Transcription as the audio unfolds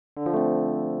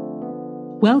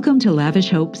Welcome to Lavish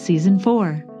Hope Season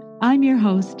 4. I'm your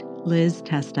host, Liz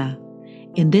Testa.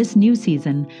 In this new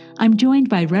season, I'm joined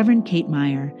by Reverend Kate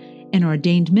Meyer, an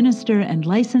ordained minister and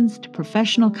licensed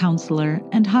professional counselor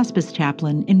and hospice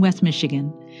chaplain in West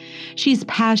Michigan. She's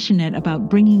passionate about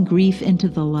bringing grief into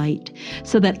the light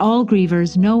so that all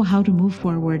grievers know how to move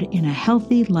forward in a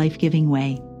healthy, life-giving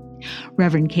way.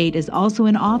 Reverend Kate is also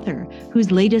an author whose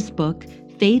latest book,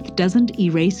 Faith Doesn't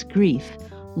Erase Grief,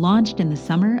 launched in the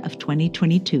summer of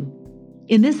 2022.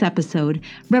 In this episode,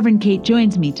 Reverend Kate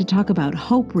joins me to talk about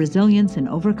hope, resilience, and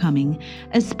overcoming,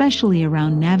 especially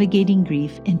around navigating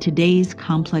grief in today's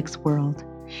complex world.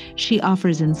 She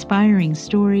offers inspiring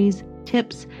stories,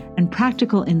 tips, and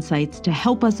practical insights to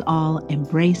help us all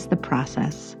embrace the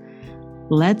process.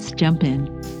 Let's jump in.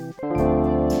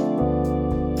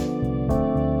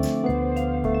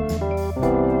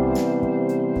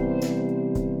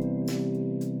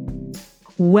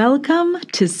 Welcome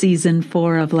to Season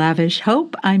 4 of Lavish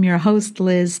Hope. I'm your host,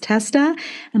 Liz Testa,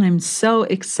 and I'm so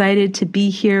excited to be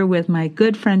here with my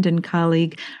good friend and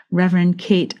colleague, Reverend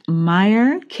Kate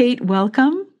Meyer. Kate,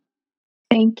 welcome.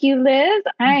 Thank you, Liz.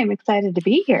 I am excited to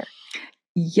be here.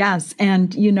 Yes,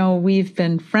 and we've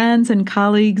been friends and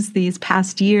colleagues these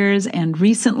past years, and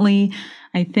recently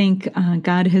I think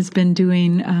God has been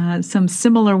doing some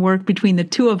similar work between the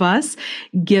two of us,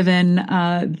 given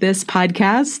this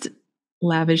podcast,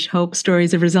 Lavish Hope,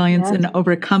 Stories of Resilience and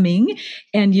Overcoming,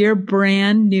 and your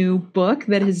brand new book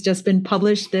that has just been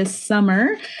published this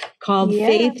summer called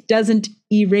Faith Doesn't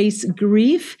Erase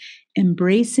Grief,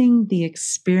 Embracing the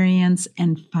Experience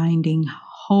and Finding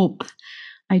Hope.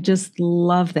 I just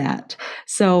love that.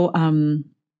 So,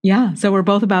 so we're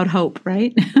both about hope,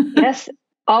 right? Yes,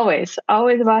 always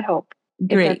about hope.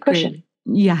 Great, great.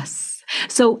 Yes.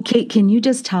 So, Kate, can you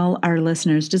just tell our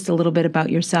listeners just a little bit about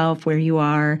yourself, where you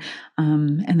are,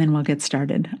 and then we'll get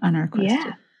started on our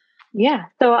question. Yeah.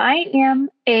 So I am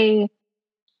a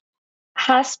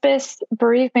hospice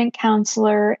bereavement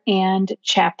counselor and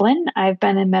chaplain. I've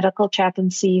been in medical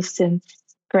chaplaincy since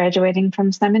graduating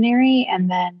from seminary,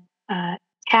 and then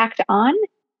tacked on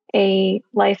a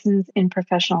license in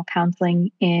professional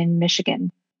counseling in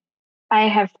Michigan. I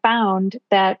have found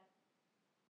that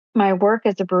my work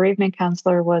as a bereavement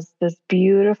counselor was this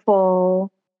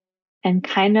beautiful and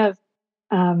kind of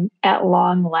at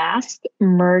long last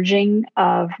merging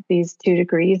of these two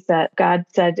degrees that God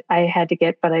said I had to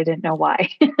get, but I didn't know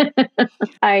why.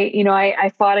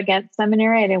 I fought against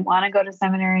seminary. I didn't want to go to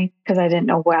seminary because I didn't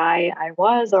know why I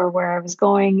was or where I was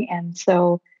going. And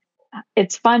so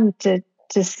it's fun to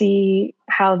see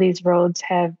how these roads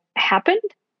have happened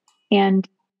and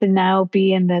to now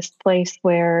be in this place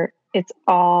where it's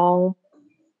all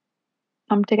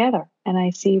come together. And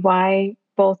I see why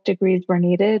both degrees were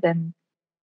needed. And,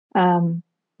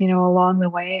 along the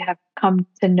way, I have come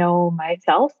to know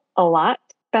myself a lot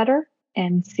better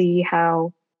and see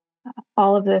how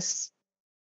all of this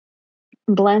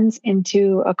blends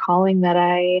into a calling that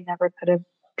I never could have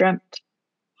dreamt.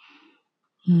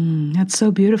 That's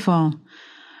so beautiful.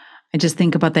 I just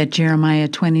think about that Jeremiah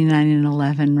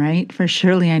 29:11, right? For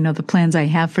surely I know the plans I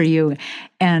have for you.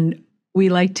 And we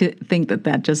like to think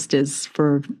that just is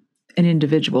for an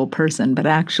individual person, but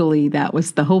actually that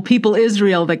was the whole people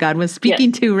Israel that God was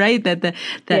speaking to, right? That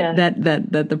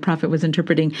the prophet was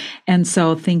interpreting. And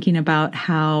so thinking about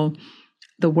how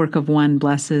the work of one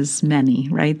blesses many,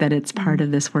 right? That it's part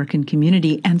of this work in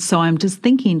community. And so I'm just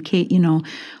thinking, Kate,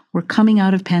 we're coming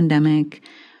out of pandemic.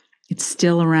 It's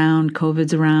still around.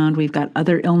 COVID's around. We've got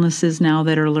other illnesses now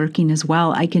that are lurking as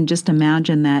well. I can just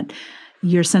imagine that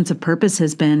your sense of purpose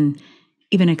has been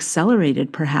even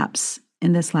accelerated, perhaps,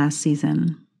 in this last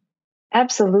season.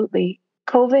 Absolutely.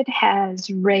 COVID has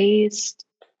raised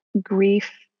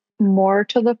grief more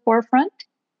to the forefront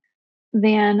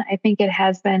than I think it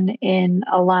has been in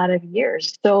a lot of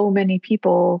years. So many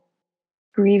people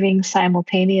grieving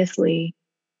simultaneously.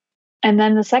 And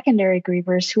then the secondary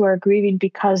grievers who are grieving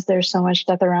because there's so much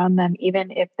death around them,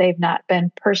 even if they've not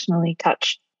been personally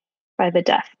touched by the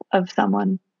death of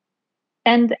someone.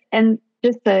 And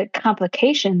just the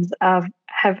complications of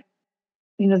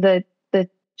the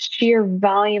sheer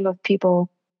volume of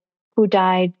people who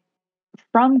died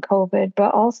from COVID,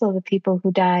 but also the people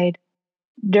who died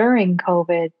during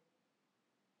COVID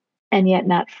and yet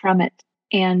not from it.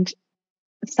 And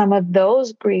some of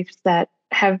those griefs that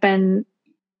have been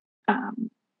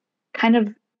kind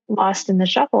of lost in the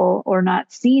shuffle or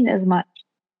not seen as much.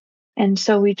 And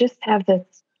so we just have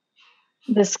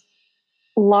this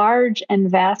large and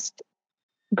vast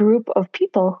group of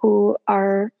people who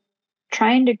are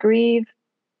trying to grieve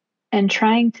and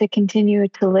trying to continue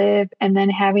to live, and then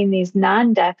having these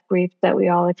non-death griefs that we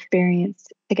all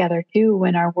experienced together too,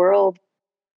 when our world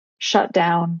shut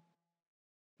down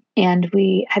and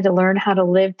we had to learn how to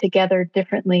live together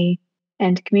differently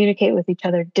and communicate with each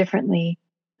other differently.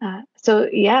 So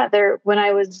yeah, there, when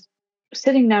I was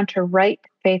sitting down to write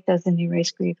Faith Doesn't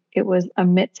Erase Grief, it was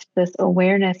amidst this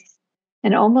awareness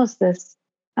and almost this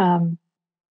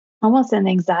almost an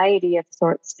anxiety of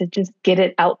sorts to just get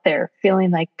it out there,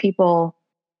 feeling like people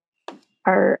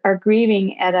are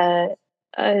grieving at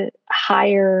a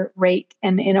higher rate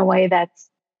and in a way that's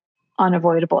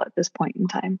unavoidable at this point in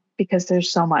time, because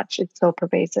there's so much, it's so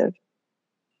pervasive,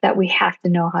 that we have to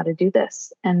know how to do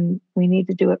this and we need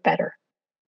to do it better.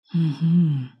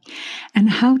 Mm-hmm. And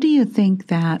how do you think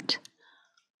that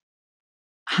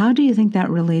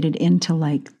related into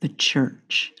like the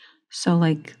church? So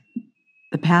like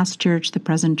the past church, the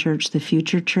present church, the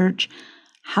future church,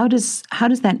 how does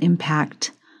that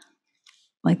impact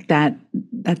like that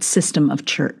system of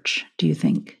church, do you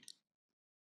think?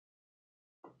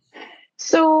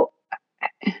 So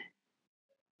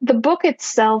the book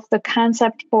itself, the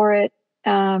concept for it,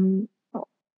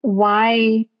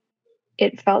 why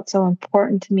it felt so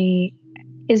important to me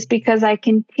is because I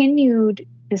continued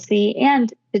to see,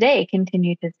 and today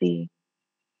continue to see,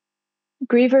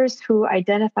 grievers who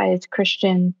identify as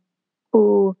Christian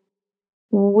who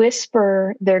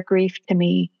whisper their grief to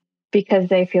me because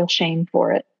they feel shame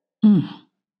for it. Mm.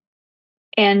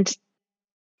 And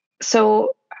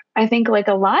so I think, like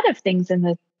a lot of things in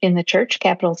the church,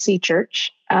 capital C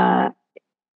church,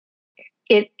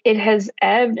 it has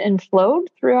ebbed and flowed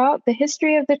throughout the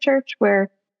history of the church, where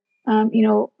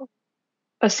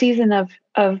a season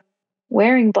of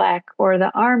wearing black or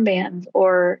the armbands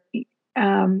or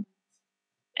and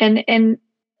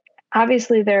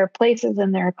obviously there are places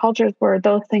and there are cultures where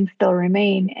those things still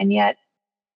remain, and yet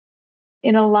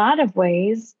in a lot of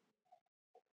ways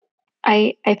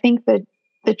I think that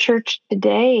the church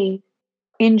today,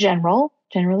 in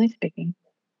generally speaking,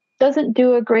 doesn't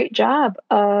do a great job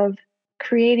of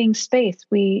creating space.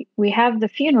 We have the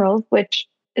funerals, which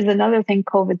is another thing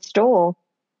COVID stole.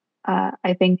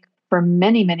 I think for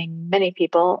many, many, many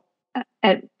people,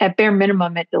 at bare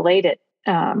minimum, it delayed it.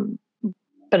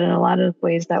 But in a lot of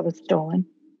ways, that was stolen.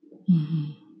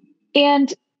 Mm-hmm.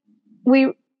 And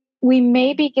we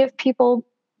maybe give people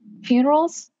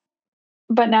funerals,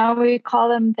 but now we call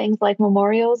them things like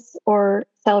memorials or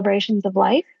celebrations of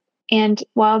life. And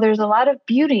while there's a lot of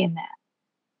beauty in that,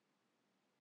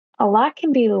 a lot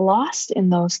can be lost in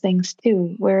those things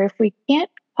too, where if we can't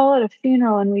call it a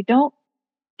funeral and we don't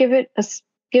give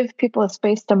people a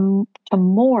space to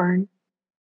mourn,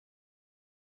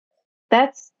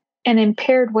 that's an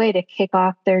impaired way to kick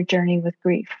off their journey with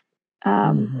grief.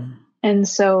 Mm-hmm. And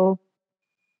so,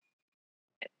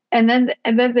 and then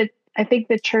I think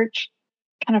the church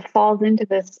kind of falls into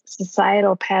this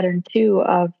societal pattern too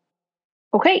of,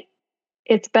 okay,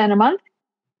 it's been a month,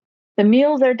 the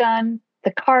meals are done,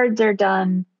 the cards are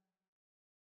done,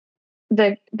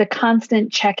 the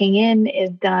constant checking in is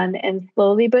done, and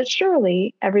slowly but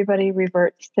surely everybody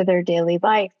reverts to their daily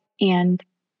life. And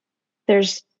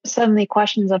there's suddenly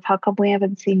questions of, how come we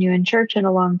haven't seen you in church in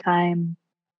a long time?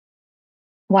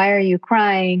 Why are you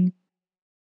crying?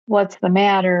 What's the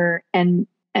matter? And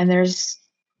there's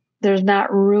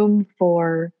not room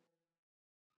for,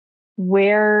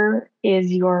 where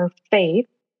is your faith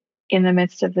in the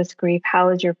midst of this grief? How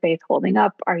is your faith holding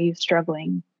up? Are you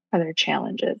struggling? Are there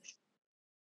challenges?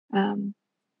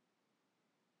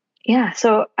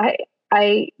 So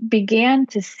I began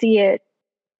to see it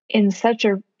in such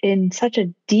a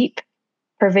deep,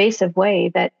 pervasive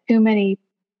way that too many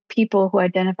people who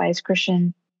identify as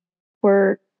Christian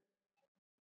were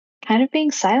kind of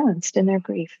being silenced in their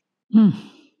grief. Mm-hmm.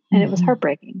 And it was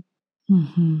heartbreaking.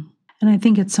 Mm-hmm. And I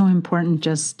think it's so important,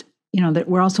 just, that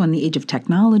we're also in the age of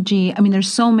technology. I mean,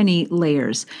 there's so many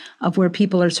layers of where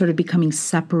people are sort of becoming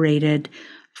separated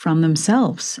from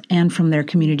themselves and from their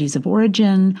communities of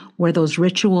origin, where those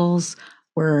rituals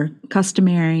were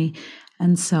customary.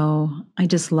 And so I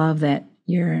just love that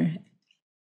you're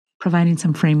providing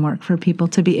some framework for people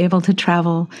to be able to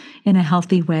travel in a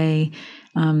healthy way,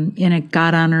 in a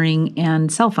God-honoring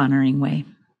and self-honoring way.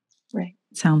 Right.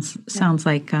 Sounds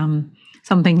like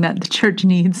something that the church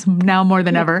needs now more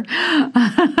than ever.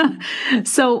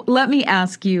 So let me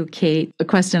ask you, Kate, a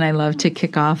question I love to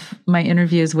kick off my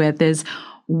interviews with is,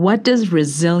 what does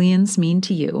resilience mean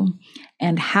to you?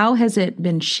 And how has it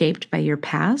been shaped by your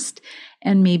past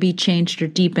and maybe changed or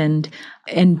deepened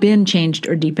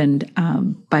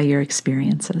by your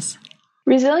experiences?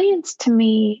 Resilience to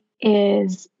me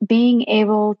is being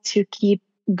able to keep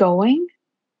going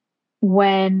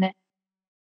when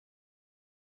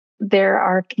there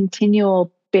are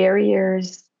continual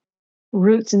barriers,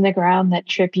 roots in the ground that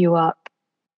trip you up,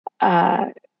 uh,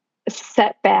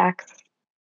 setbacks,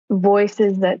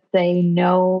 voices that say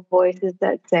no, voices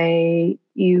that say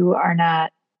you are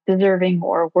not deserving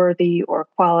or worthy or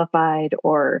qualified,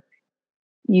 or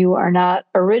you are not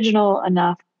original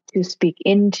enough to speak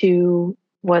into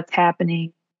what's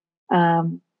happening.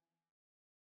 Um,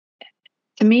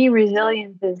 to me,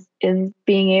 resilience is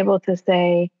being able to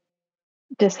say,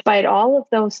 despite all of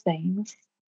those things,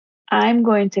 I'm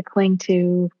going to cling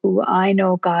to who I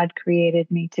know God created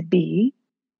me to be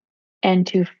and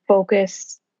to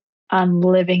focus on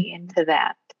living into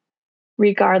that,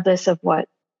 regardless of what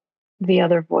the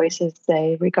other voices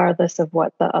say, regardless of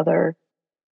what the other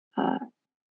uh,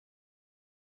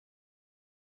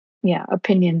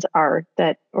 opinions are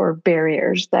that or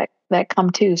barriers that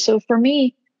come to. So for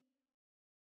me,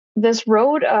 this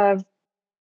road of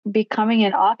becoming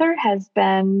an author has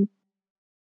been,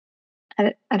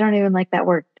 I don't even like that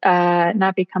word,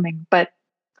 not becoming, but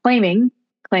claiming,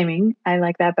 I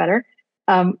like that better.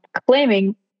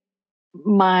 Claiming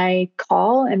my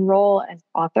call and role as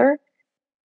author,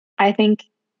 I think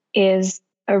is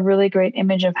a really great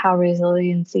image of how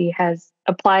resiliency has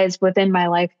applies within my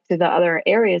life to the other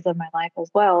areas of my life as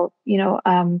well.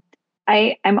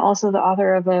 I'm also the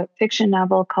author of a fiction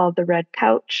novel called The Red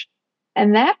Couch.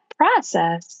 And that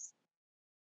process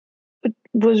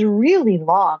was really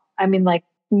long. I mean, like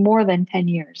more than 10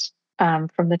 years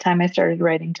from the time I started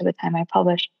writing to the time I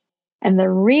published. And the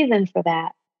reason for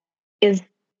that is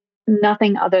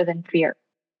nothing other than fear.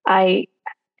 I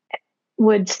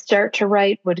would start to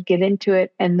write, would get into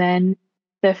it, and then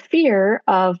the fear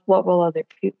of what will other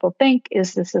people think?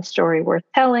 Is this a story worth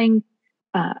telling?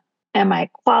 Uh, am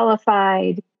I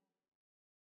qualified?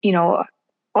 You know,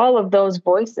 all of those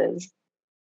voices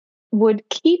would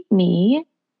keep me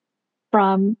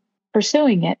from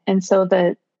pursuing it. And so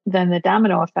then the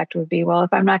domino effect would be, well,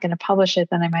 if I'm not going to publish it,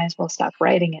 then I might as well stop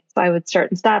writing it. So I would start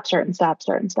and stop, start and stop,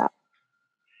 start and stop.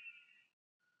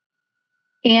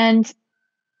 And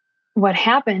what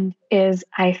happened is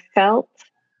I felt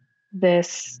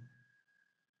this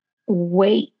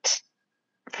weight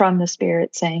from the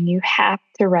spirit saying, you have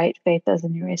to write Faith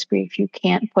Doesn't Erase Grief. You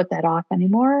can't put that off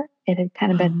anymore. It had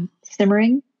kind of been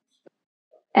simmering.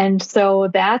 And so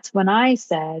that's when I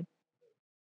said,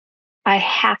 I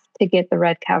have to get The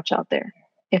Red Couch out there.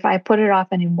 If I put it off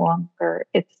any longer,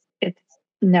 it's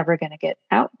never going to get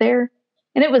out there.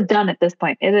 And it was done at this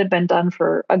point. It had been done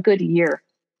for a good year.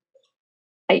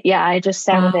 I just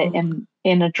sat with it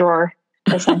in a drawer,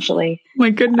 essentially.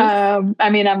 My goodness. I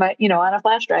mean, I'm on a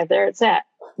flash drive. There it's at,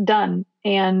 done.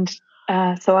 And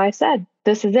so I said,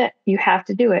 "This is it. You have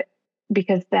to do it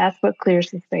because that's what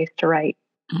clears the space to write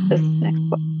this next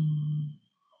book."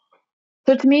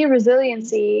 So to me,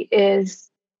 resiliency is,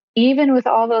 even with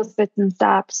all those fits and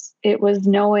stops, it was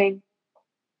knowing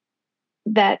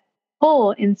that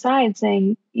pull inside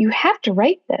saying, you have to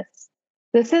write this.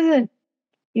 This isn't,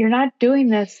 you're not doing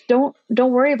this. Don't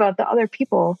worry about the other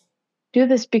people. Do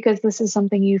this because this is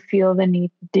something you feel the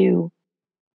need to do.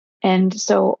 And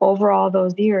so over all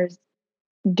those years,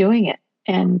 doing it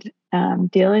and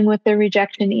dealing with the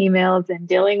rejection emails and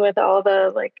dealing with all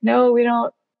the like, no, we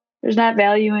don't, there's not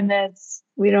value in this.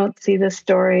 We don't see this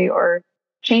story, or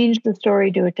change the story,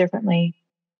 do it differently.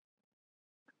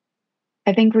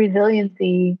 I think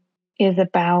resiliency is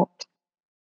about,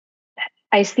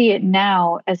 I see it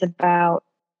now as about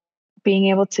being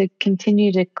able to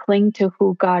continue to cling to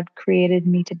who God created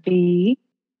me to be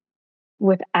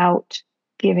without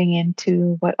giving in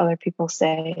to what other people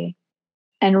say,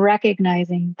 and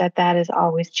recognizing that that is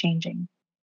always changing.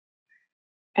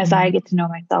 As I get to know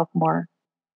myself more,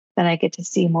 then I get to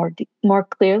see more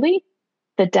clearly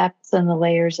the depths and the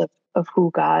layers of who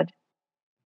God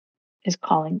is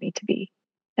calling me to be,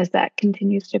 as that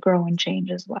continues to grow and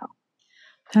change as well.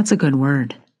 That's a good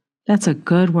word. That's a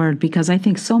good word, because I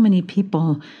think so many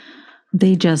people,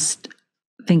 they just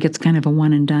think it's kind of a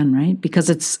one and done, right? Because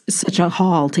it's such a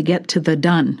haul to get to the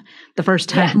done the first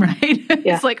time, right?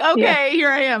 It's like, okay,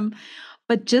 here I am.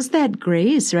 But just that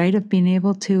grace, right, of being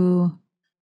able to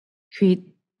create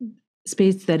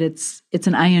space that it's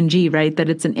an ing, right? That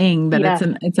it's an ing, that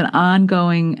it's an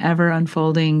ongoing, ever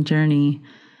unfolding journey.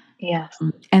 Yes.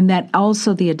 And that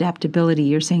also the adaptability.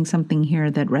 You're saying something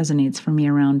here that resonates for me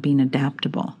around being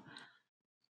adaptable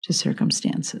to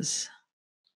circumstances.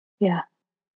 Yeah.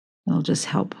 It'll just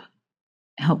help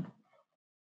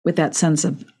with that sense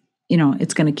of,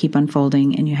 it's going to keep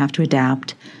unfolding and you have to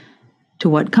adapt to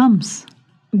what comes.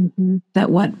 Mm-hmm.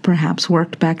 That what perhaps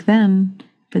worked back then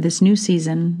for this new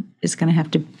season is going to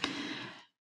have to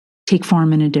take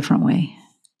form in a different way.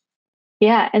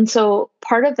 Yeah. And so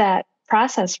part of that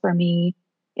process for me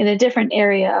in a different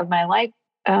area of my life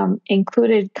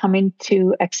included coming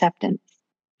to acceptance.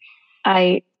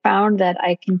 I found that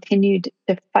I continued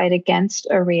to fight against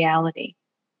a reality.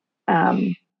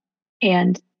 And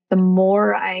the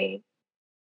more I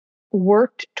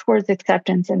worked towards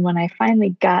acceptance, and when I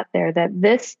finally got there, that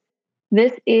this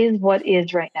is what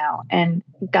is right now, and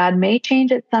God may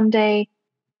change it someday,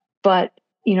 but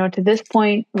to this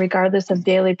point, regardless of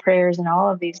daily prayers and all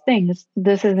of these things,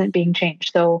 this isn't being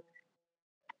changed. So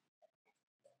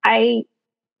I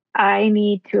I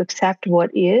need to accept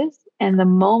what is. And the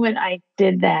moment I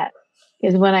did that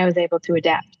is when I was able to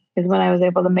adapt, is when I was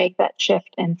able to make that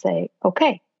shift and say,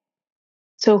 okay,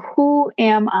 so who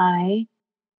am I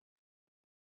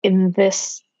in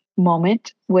this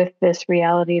moment with this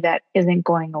reality that isn't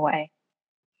going away?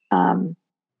 Um,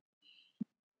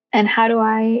 and how do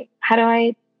I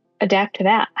adapt to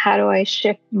that? How do I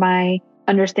shift my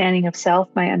understanding of self,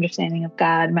 my understanding of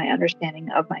God, my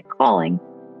understanding of my calling,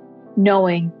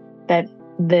 knowing that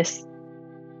this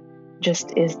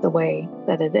just is the way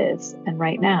that it is. And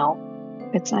right now,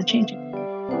 it's not changing.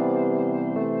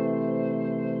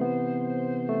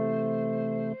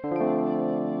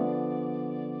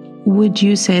 Would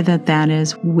you say that that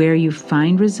is where you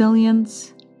find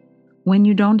resilience when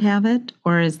you don't have it?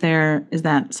 Or is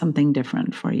that something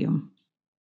different for you?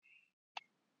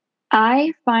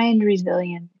 I find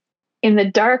resilience in the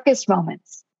darkest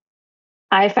moments.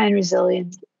 I find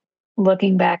resilience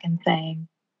looking back and saying,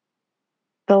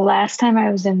 the last time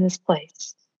I was in this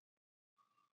place,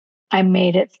 I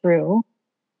made it through.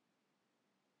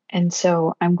 And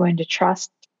so I'm going to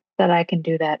trust that I can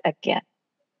do that again.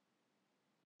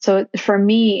 So for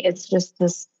me, it's just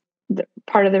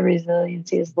part of the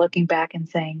resiliency is looking back and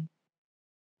saying,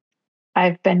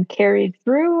 I've been carried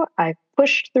through, I've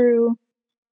pushed through,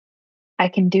 I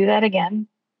can do that again.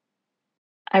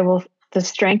 The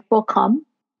strength will come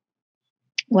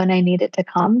when I need it to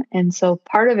come. And so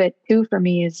part of it too for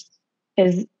me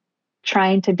is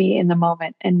trying to be in the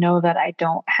moment and know that I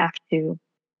don't have to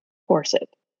force it.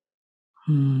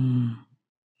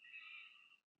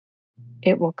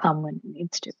 It will come when it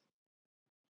needs to.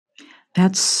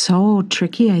 That's so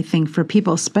tricky, I think, for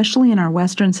people, especially in our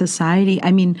Western society.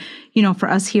 I mean, for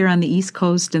us here on the East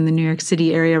Coast in the New York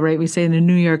City area, right? We say the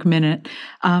New York minute.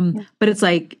 But it's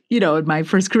like, my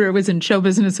first career was in show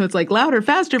business. So it's like louder,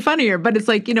 faster, funnier. But it's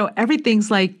like,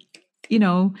 everything's like,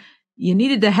 you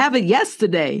needed to have it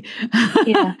yesterday.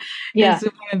 Yeah. Yeah. It's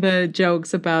one of the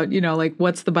jokes about, like,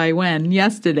 what's the by when?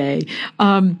 Yesterday.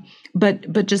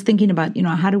 But just thinking about,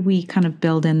 how do we kind of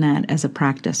build in that as a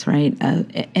practice, right?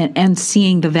 And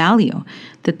seeing the value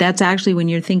that's actually when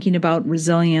you're thinking about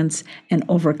resilience and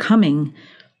overcoming,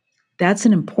 that's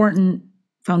an important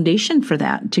foundation for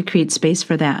that, to create space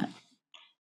for that,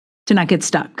 to not get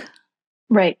stuck.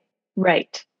 Right.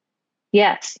 Right.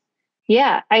 Yes.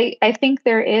 Yeah. I think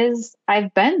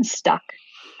I've been stuck.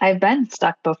 I've been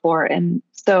stuck before. And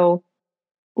so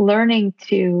learning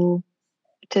to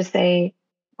say,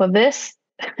 well, this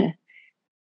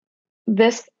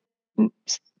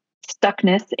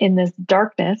stuckness in this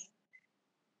darkness,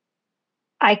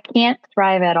 I can't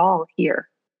thrive at all here.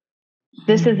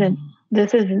 This isn't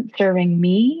serving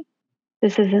me.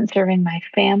 This isn't serving my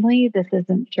family. This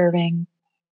isn't serving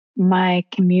my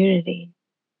community.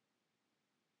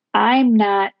 I'm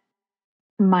not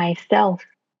myself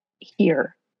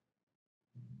here.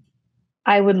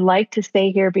 I would like to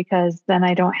stay here because then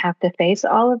I don't have to face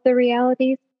all of the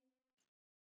realities,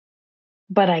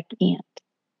 but I can't.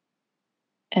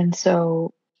 And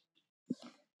so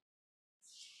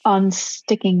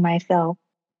unsticking myself,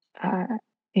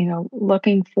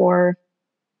 looking for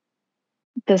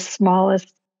the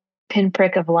smallest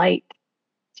pinprick of light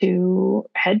to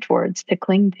head towards, to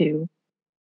cling to,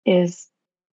 is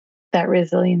that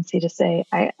resiliency to say,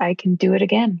 I can do it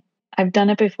again. I've done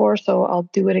it before, so I'll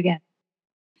do it again.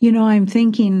 I'm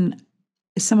thinking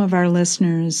some of our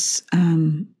listeners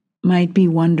might be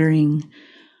wondering,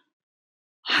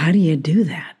 how do you do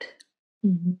that?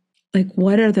 Mm-hmm. Like,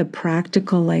 what are the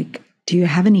practical, do you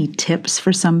have any tips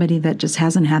for somebody that just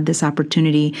hasn't had this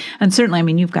opportunity? And certainly, I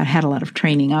mean, you've had a lot of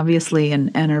training, obviously,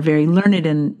 and are very learned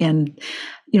in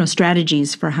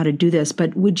strategies for how to do this.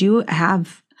 But would you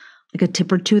have a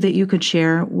tip or two that you could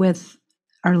share with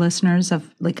our listeners of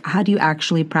how do you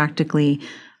actually practically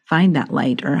find that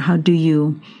light, or how do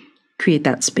you create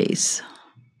that space?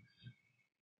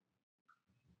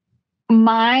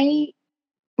 My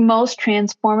most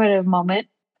transformative moment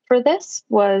for this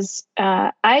was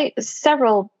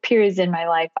several periods in my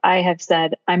life I have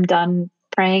said, I'm done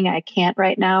praying. I can't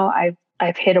right now.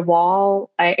 I've hit a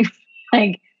wall. I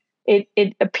like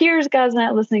it appears God's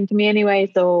not listening to me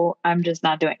anyway, so I'm just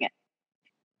not doing it.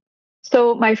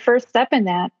 So my first step in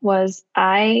that was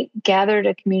I gathered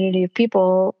a community of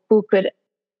people who could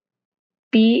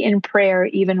be in prayer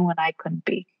even when I couldn't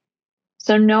be.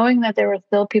 So knowing that there were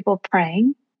still people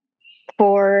praying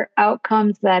for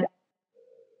outcomes that,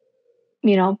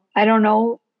 I don't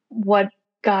know what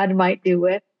God might do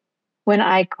with when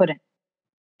I couldn't.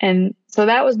 And so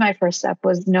that was my first step,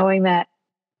 was knowing that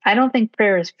I don't think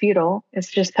prayer is futile. It's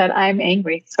just that I'm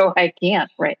angry, so I can't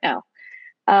right now.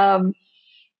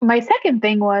 My second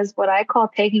thing was what I call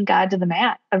taking God to the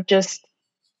mat, of just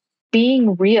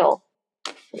being real,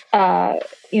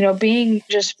 being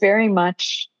just very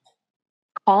much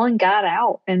calling God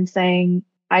out and saying,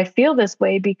 I feel this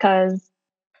way because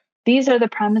these are the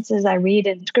promises I read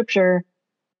in scripture,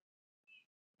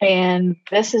 and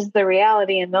this is the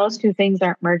reality, and those two things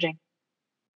aren't merging.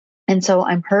 And so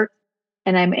I'm hurt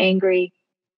and I'm angry,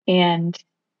 and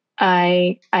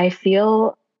I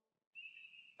feel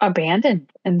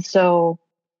abandoned. And so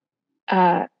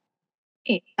I'm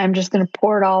just going to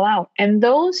pour it all out. And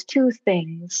those two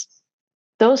things,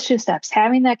 those two steps,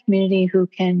 having that community who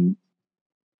can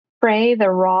pray the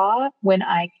raw when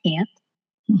I can't,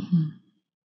 Mm-hmm.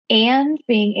 and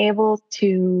being able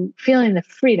to feeling the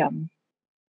freedom,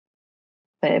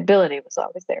 the ability was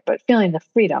always there, but feeling the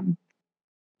freedom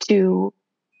to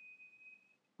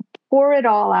pour it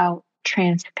all out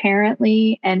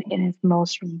transparently and in its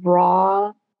most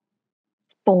raw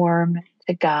form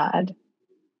to God,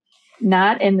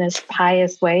 not in this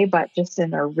pious way, but just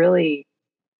in a really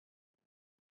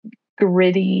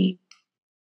gritty,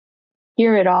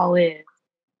 here it all is,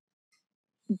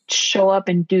 show up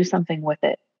and do something with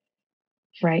it,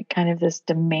 right? Kind of this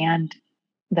demand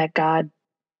that God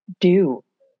do.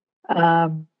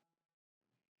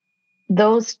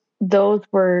 Those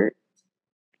were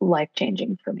life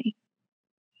changing for me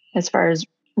as far as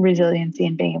resiliency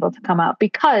and being able to come out,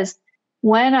 because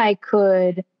when I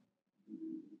could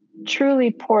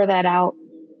truly pour that out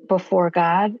before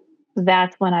God,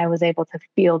 that's when I was able to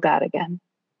feel God again.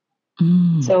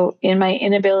 So in my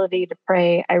inability to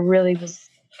pray, I really was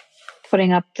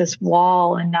putting up this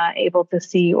wall and not able to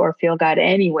see or feel God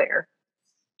anywhere.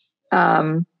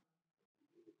 And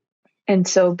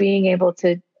so being able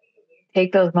to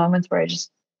take those moments where I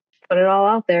just put it all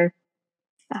out there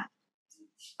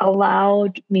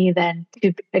allowed me then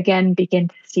to again begin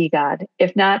to see God,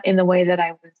 if not in the way that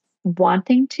I was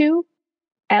wanting to,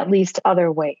 at least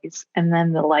other ways. And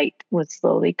then the light would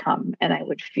slowly come and I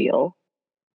would feel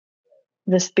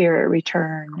the spirit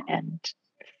return and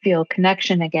feel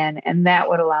connection again. And that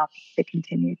would allow me to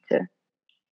continue to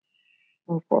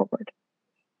move forward.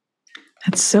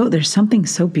 There's something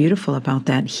so beautiful about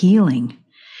that healing.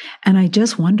 And I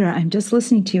just wonder, I'm just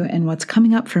listening to you, and what's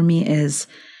coming up for me is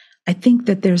I think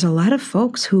that there's a lot of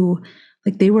folks who,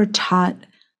 like, they were taught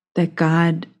that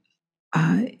God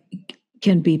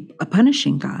can be a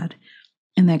punishing God,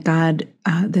 and that God,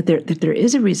 that there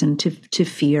is a reason to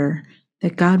fear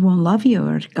that God won't love you,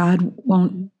 or God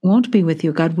won't be with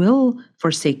you. God will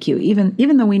forsake you,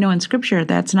 even though we know in Scripture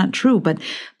that's not true. But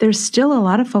there's still a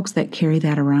lot of folks that carry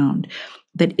that around.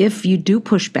 That if you do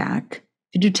push back,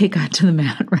 you do take God to the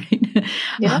mat, right?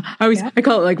 Yeah. I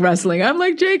call it like wrestling. I'm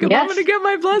like, Jacob, I'm going to get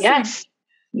my blessing.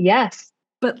 Yes.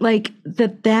 But like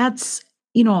that's,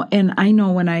 and I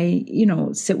know when I,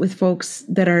 sit with folks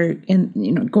that are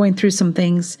going through some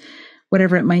things,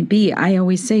 whatever it might be, I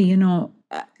always say,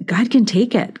 God can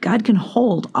take it. God can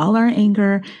hold all our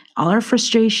anger, all our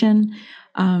frustration.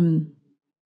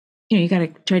 You got to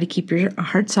try to keep your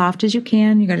heart soft as you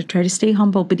can. You got to try to stay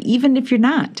humble. But even if you're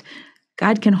not,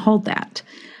 God can hold that.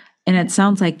 And it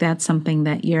sounds like that's something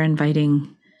that you're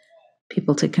inviting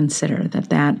people to consider,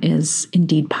 that is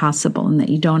indeed possible, and that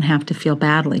you don't have to feel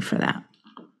badly for that.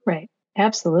 Right.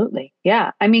 Absolutely.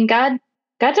 Yeah. I mean, God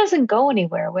doesn't go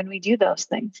anywhere when we do those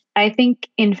things. I think,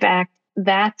 in fact,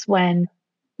 that's when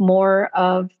more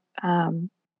of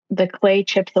the clay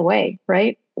chips away,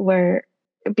 right?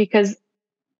 Because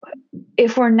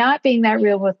if we're not being that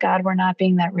real with God, we're not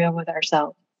being that real with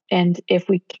ourselves. And if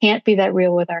we can't be that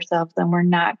real with ourselves, then we're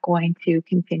not going to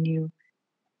continue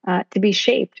to be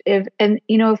shaped. If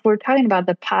we're talking about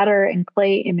the potter and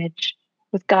clay image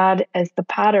with God as the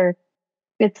potter,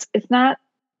 it's not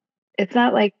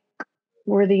like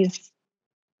we're these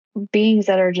beings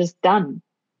that are just done.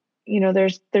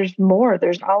 There's more.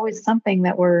 There's always something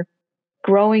that we're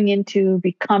growing into,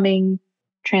 becoming,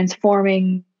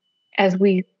 transforming as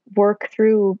we work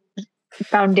through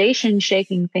foundation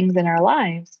shaking things in our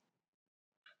lives.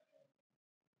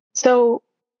 So,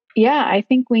 yeah, I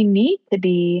think we need to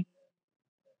be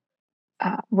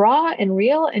raw and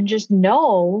real, and just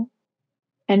know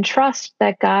and trust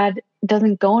that God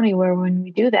doesn't go anywhere when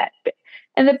we do that.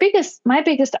 And my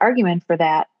biggest argument for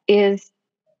that is,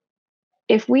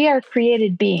 if we are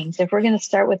created beings, if we're going to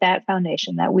start with that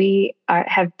foundation, that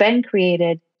have been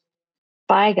created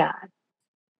by God,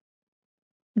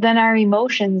 then our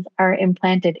emotions are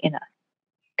implanted in us.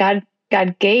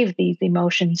 God gave these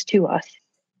emotions to us.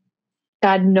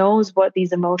 God knows what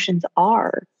these emotions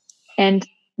are, and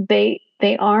they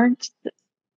aren't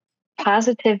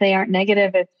positive, they aren't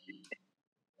negative.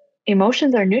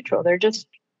 Emotions are neutral. They're just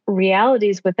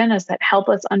realities within us that help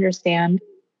us understand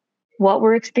what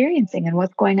we're experiencing and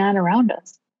what's going on around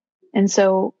us. And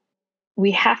so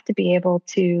we have to be able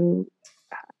to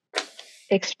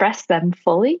express them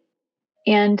fully.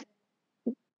 And,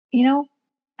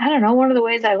 I don't know, one of the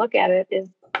ways I look at it is,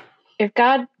 if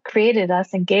God created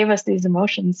us and gave us these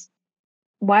emotions,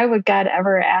 why would God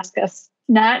ever ask us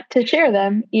not to share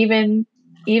them, even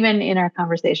in our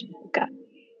conversations with God?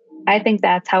 I think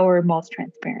that's how we're most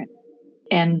transparent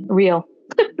and real.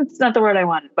 It's not the word I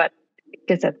wanted, but it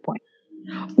gets at the point.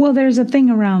 Well, there's a thing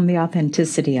around the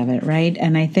authenticity of it, right?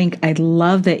 And I think I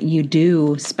love that you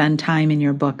do spend time in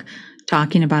your book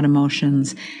talking about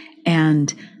emotions.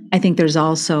 And I think there's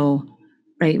also,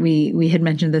 right, we had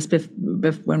mentioned this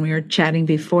when we were chatting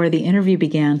before the interview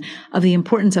began, of the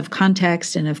importance of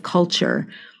context and of culture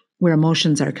where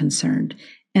emotions are concerned.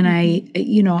 And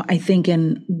I think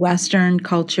in Western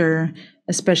culture,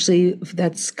 especially if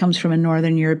that comes from a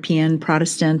Northern European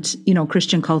Protestant,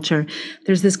 Christian culture,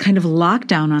 there's this kind of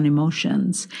lockdown on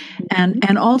emotions.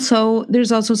 And also,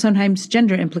 there's also sometimes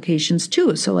gender implications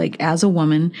too. So like as a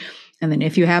woman, and then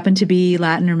if you happen to be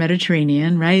Latin or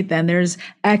Mediterranean, right, then there's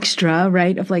extra,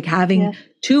 right, of like having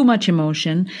too much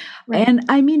emotion. Right. And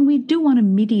I mean, we do want to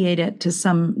mediate it to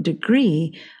some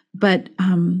degree, but,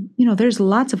 there's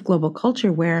lots of global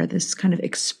culture where this kind of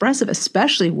expressive,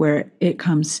 especially where it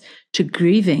comes to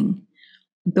grieving,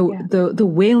 the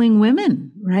wailing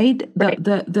women, right?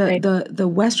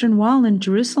 The Western Wall in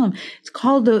Jerusalem. It's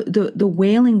called the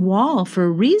Wailing Wall for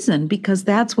a reason, because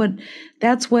that's what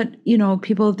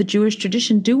people of the Jewish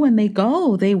tradition do when they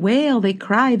go. They wail, they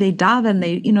cry, they daven,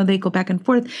 they go back and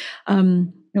forth.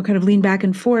 Kind of lean back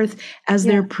and forth as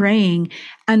they're praying,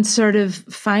 and sort of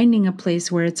finding a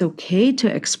place where it's okay to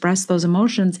express those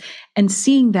emotions and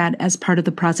seeing that as part of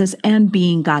the process and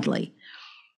being godly.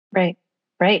 Right.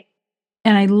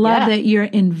 And I love that you're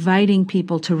inviting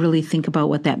people to really think about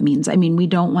what that means. I mean, we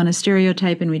don't want to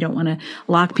stereotype, and we don't want to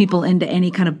lock people into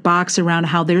any kind of box around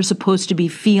how they're supposed to be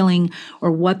feeling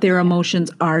or what their emotions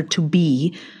are to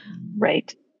be.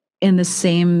 Right. In the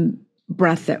same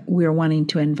breath that we're wanting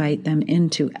to invite them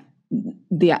into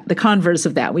the converse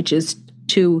of that, which is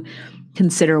to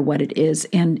consider what it is.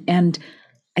 And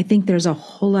I think there's a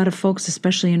whole lot of folks,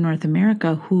 especially in North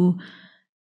America, who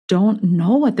don't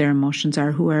know what their emotions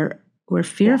are, who are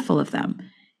fearful of them.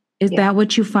 Is that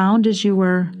what you found as you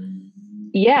were?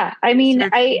 Yeah. I mean,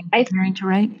 preparing to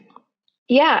write?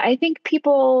 Yeah, I think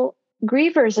people,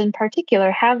 grievers in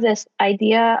particular, have this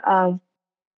idea of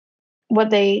what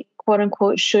they quote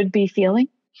unquote should be feeling.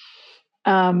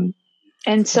 And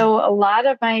so a lot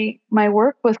of my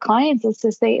work with clients is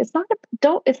to say, it's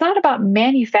not about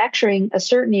manufacturing a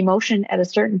certain emotion at a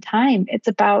certain time. It's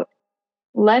about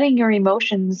letting your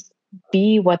emotions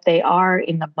be what they are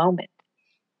in the moment,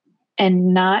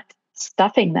 and not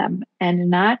stuffing them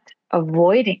and not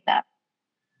avoiding them.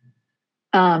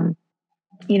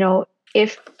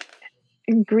 If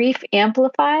grief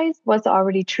amplifies what's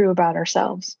already true about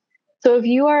ourselves. So if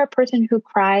you are a person who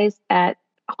cries at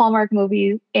Hallmark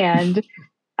movies and,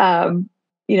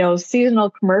 seasonal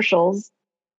commercials,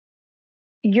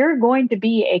 you're going to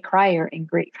be a crier in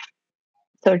grief.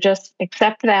 So just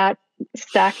accept that,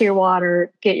 stock your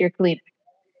water, get your Kleenex.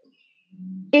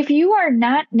 If you are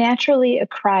not naturally a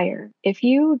crier, if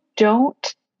you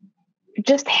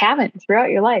just haven't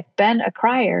throughout your life been a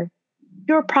crier,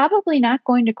 you're probably not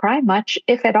going to cry much,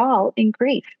 if at all, in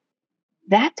grief.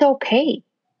 That's okay,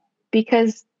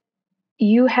 because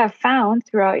you have found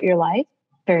throughout your life,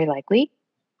 very likely,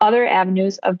 other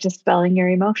avenues of dispelling your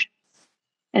emotions.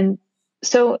 And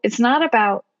so it's not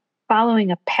about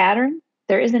following a pattern.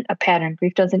 There isn't a pattern.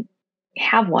 Grief doesn't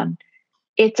have one.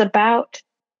 It's about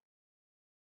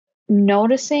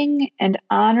noticing and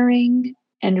honoring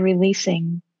and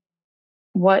releasing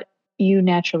what you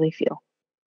naturally feel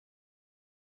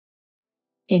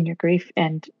in your grief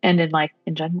and in life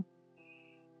in general.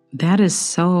 That is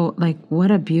so,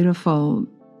 what a beautiful,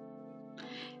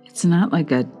 it's not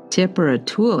like a tip or a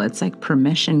tool. It's like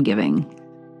permission giving.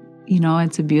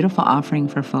 It's a beautiful offering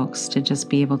for folks to just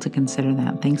be able to consider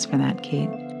that. Thanks for that, Kate.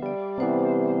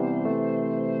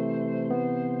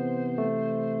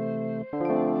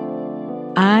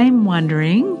 I'm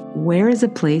wondering, where is a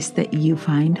place that you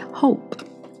find hope?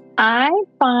 I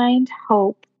find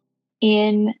hope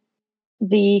in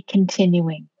the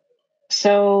continuing.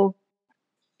 So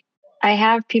I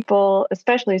have people,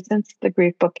 especially since the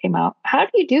grief book came out. How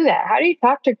do you do that? How do you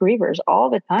talk to grievers all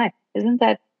the time? Isn't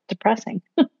that depressing?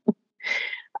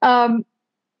 um,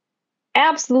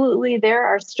 absolutely. There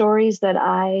are stories that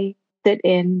I sit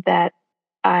in that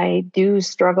I do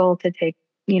struggle to take,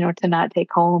 to not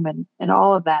take home and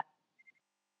all of that.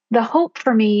 The hope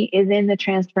for me is in the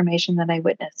transformation that I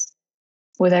witness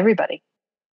with everybody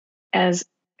as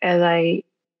I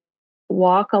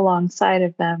walk alongside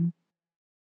of them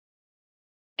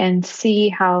and see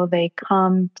how they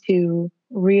come to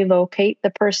relocate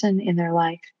the person in their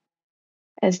life,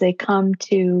 as they come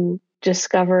to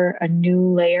discover a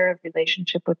new layer of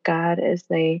relationship with God, as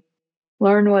they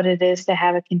learn what it is to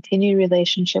have a continued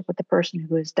relationship with the person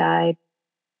who has died,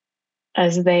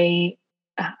 as they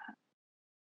uh,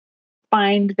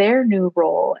 find their new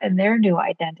role and their new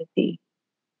identity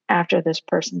after this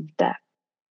person's death.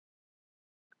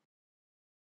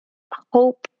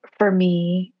 Hope for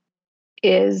me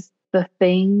is the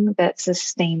thing that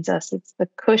sustains us. It's the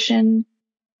cushion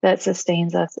that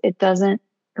sustains us. It doesn't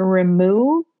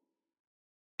remove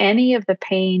any of the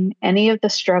pain, any of the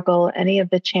struggle, any of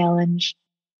the challenge.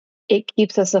 It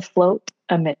keeps us afloat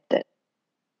amidst it.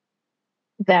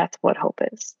 That's what hope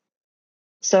is.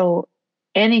 So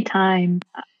anytime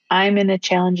I'm in a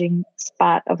challenging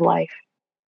spot of life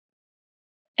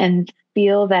and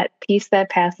feel that peace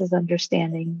that passes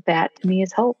understanding, that to me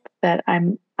is hope. That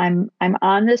I'm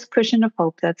on this cushion of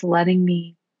hope that's letting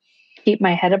me keep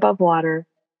my head above water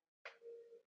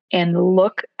and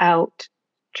look out,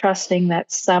 trusting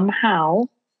that somehow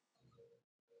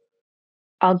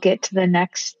I'll get to the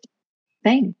next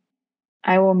thing.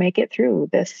 I will make it through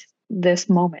this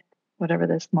moment, whatever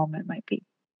this moment might be.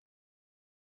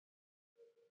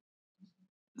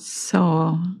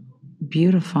 So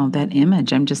beautiful, that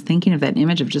image. I'm just thinking of that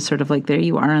image of just sort of like there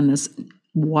you are on this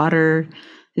water,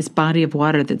 this body of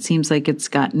water that seems like it's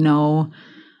got no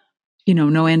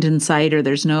end in sight, or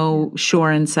there's no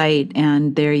shore in sight.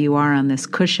 And there you are on this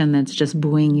cushion that's just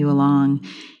buoying you along,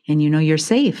 and you're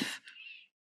safe.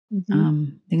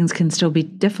 Things can still be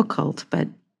difficult, but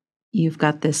you've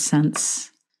got this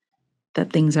sense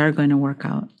that things are going to work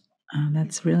out.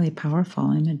 That's really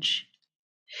powerful image.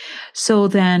 So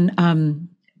then,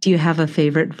 do you have a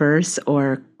favorite verse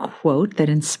or quote that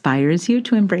inspires you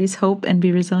to embrace hope and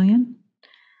be resilient?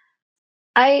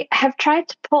 I have tried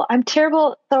to I'm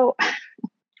terrible. So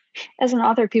as an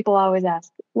author, people always ask,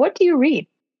 what do you read?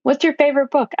 What's your favorite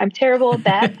book? I'm terrible at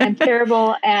that. I'm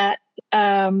terrible at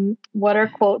what are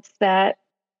quotes that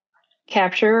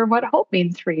capture what hope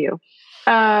means for you.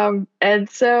 And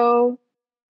so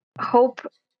hope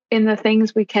in the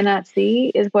things we cannot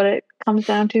see is what it comes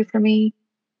down to for me.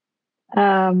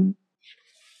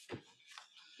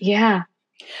 Yeah.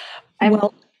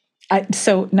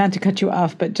 So not to cut you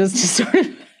off, but just to sort of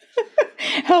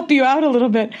help you out a little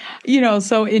bit,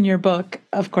 so in your book,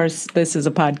 of course, this is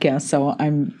a podcast, so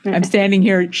I'm standing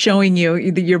here showing you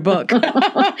your book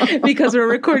because we're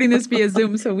recording this via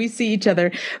Zoom, so we see each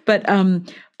other. But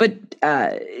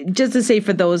just to say,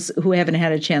 for those who haven't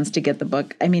had a chance to get the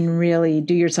book, I mean, really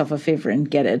do yourself a favor and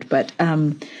get it. But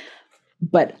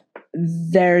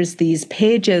there's these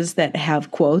pages that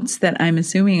have quotes that I'm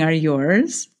assuming are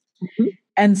yours. Mm-hmm.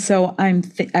 And so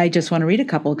I just want to read a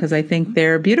couple because I think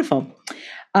they're beautiful.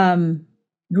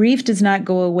 Grief does not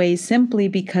go away simply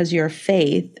because your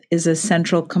faith is a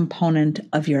central component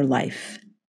of your life.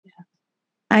 Yeah.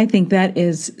 I think that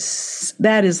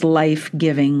is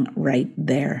life-giving right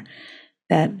there.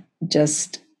 That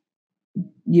just,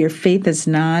 your faith is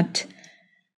not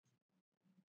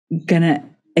gonna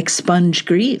expunge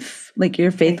grief. Like,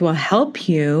 your faith will help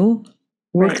you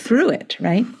work through it,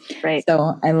 right? Right.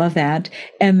 So I love that.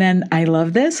 And then I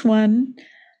love this one.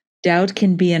 Doubt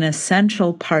can be an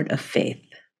essential part of faith.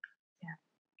 Yeah.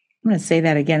 I'm going to say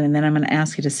that again, and then I'm going to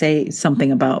ask you to say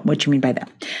something about what you mean by that.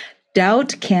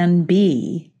 Doubt can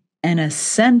be an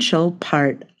essential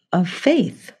part of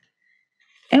faith.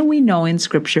 And we know in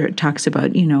Scripture it talks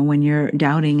about, when you're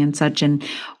doubting and such, and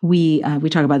we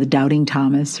talk about the doubting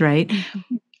Thomas, right?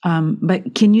 Mm-hmm.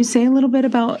 But can you say a little bit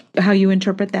about how you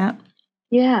interpret that?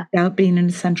 Yeah. Doubt being an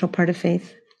essential part of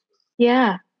faith?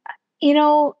 Yeah.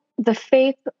 The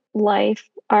faith life,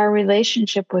 our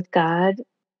relationship with God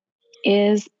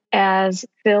is as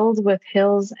filled with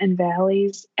hills and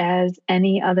valleys as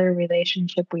any other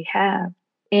relationship we have.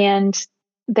 And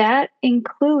that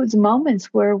includes moments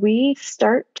where we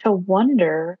start to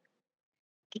wonder,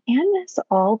 can this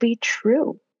all be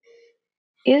true?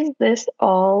 is this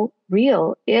all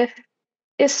real?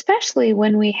 Especially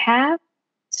when we have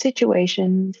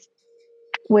situations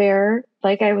where,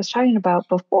 like I was talking about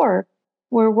before,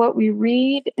 where what we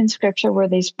read in scripture, where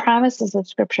these promises of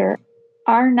scripture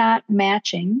are not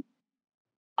matching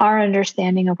our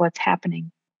understanding of what's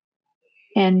happening.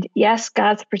 And yes,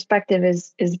 God's perspective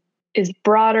is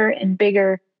broader and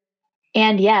bigger.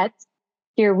 And yet,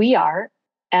 here we are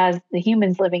as the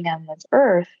humans living on this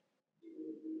earth,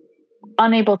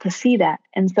 unable to see that.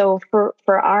 And so for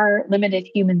our limited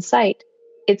human sight,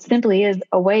 it simply is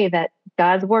a way that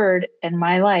God's word and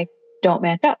my life don't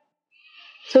match up.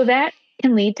 So that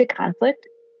can lead to conflict,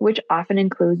 which often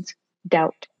includes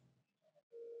doubt.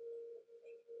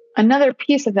 Another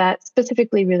piece of that,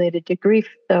 specifically related to grief,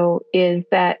 though, is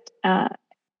that,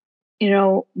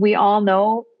 we all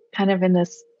know kind of in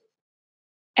this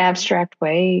abstract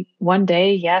way, one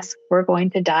day, yes, we're going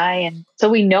to die. And so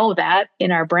we know that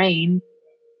in our brain.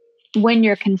 When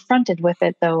you're confronted with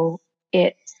it, though,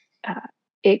 it, uh,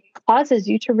 it causes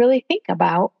you to really think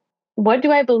about, what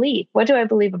do I believe? What do I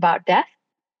believe about death?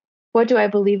 What do I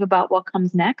believe about what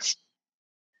comes next?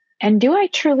 And do I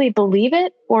truly believe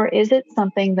it? Or is it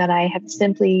something that I have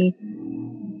simply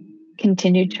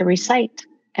continued to recite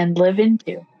and live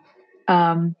into?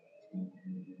 Um,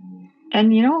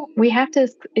 and, we have to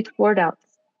explore doubts.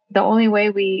 The only way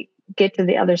we get to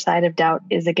the other side of doubt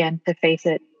is, again, to face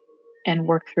it and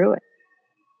work through it.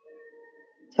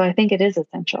 So I think it is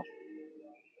essential.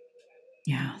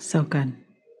 Yeah, so good.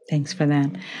 Thanks for that.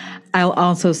 I'll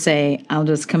also say, I'll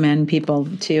just commend people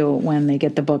to, when they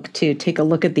get the book, to take a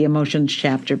look at the emotions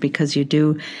chapter, because you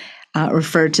do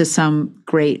refer to some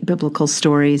great biblical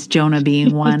stories, Jonah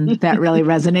being one that really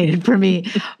resonated for me.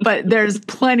 But there's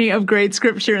plenty of great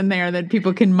scripture in there that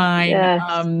people can mine, Yes.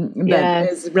 that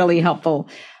is really helpful.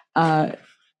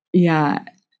 Yeah,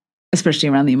 especially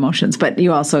around the emotions. But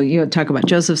you talk about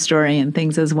Joseph's story and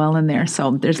things as well in there.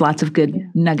 So there's lots of good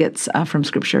nuggets from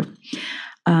scripture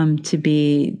to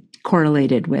be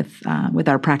correlated with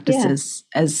our practices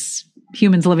as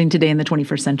humans living today in the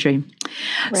 21st century.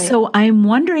 Right. So I'm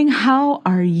wondering, how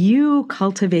are you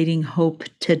cultivating hope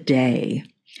today?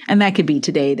 And that could be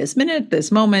today, this minute,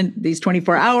 this moment, these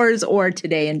 24 hours, or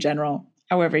today in general,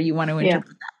 however you want to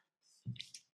interpret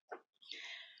that.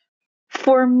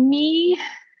 For me,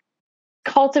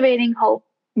 cultivating hope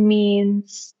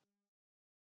means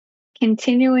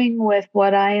continuing with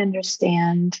what I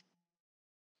understand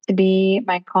to be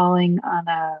my calling on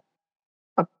a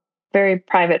very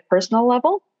private, personal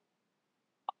level,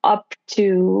 up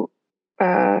to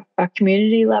a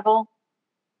community level,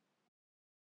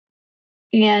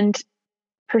 and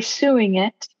pursuing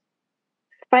it,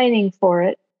 fighting for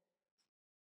it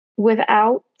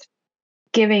without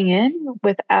giving in,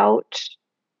 without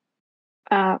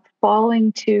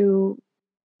falling to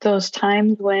those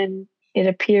times when it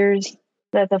appears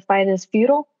that the fight is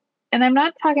futile. And I'm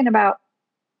not talking about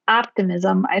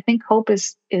optimism. I think hope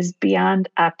is beyond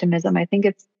optimism. I think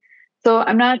it's, so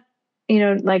I'm not,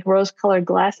 like rose-colored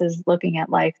glasses looking at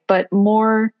life, but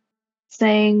more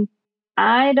saying,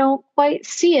 I don't quite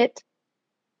see it.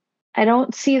 I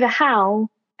don't see the how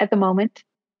at the moment,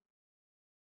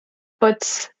 but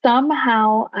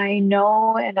somehow I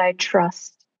know and I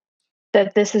trust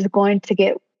that this is going to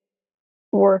get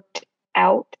worked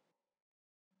out.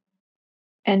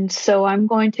 And so I'm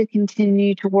going to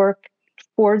continue to work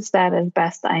towards that as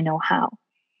best I know how,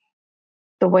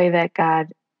 the way that God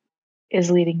is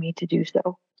leading me to do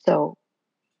so. So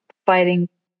fighting,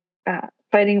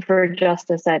 fighting for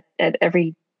justice at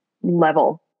every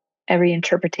level, every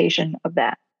interpretation of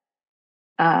that.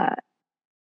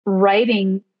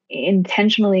 Writing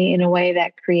intentionally in a way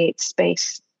that creates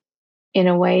space, in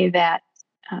a way that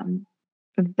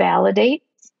validates,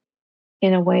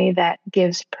 in a way that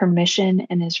gives permission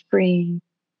and is freeing,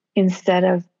 instead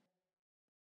of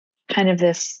kind of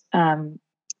this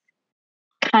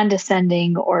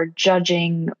condescending or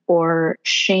judging or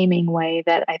shaming way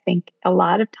that I think a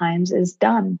lot of times is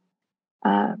done.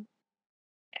 And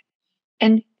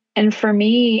for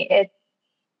me, it's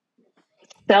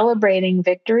celebrating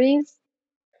victories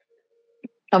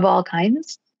of all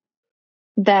kinds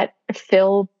that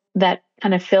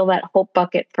kind of fill that hope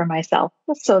bucket for myself,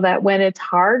 so that when it's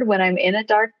hard, when I'm in a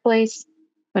dark place,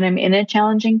 when I'm in a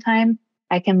challenging time,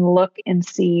 I can look and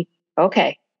see,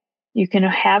 okay, you can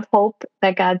have hope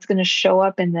that God's going to show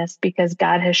up in this, because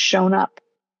God has shown up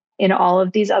in all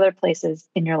of these other places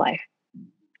in your life.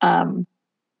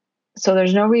 So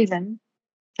there's no reason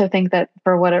to think that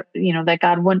for whatever, that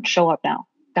God wouldn't show up now.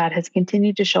 God has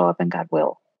continued to show up, and God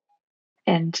will.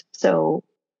 And so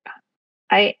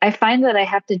I find that I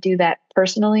have to do that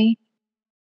personally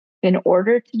in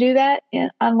order to do that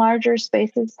on larger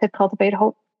spaces, to cultivate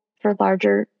hope for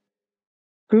larger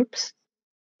groups.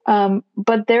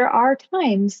 But there are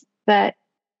times that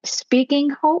speaking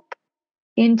hope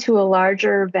into a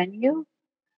larger venue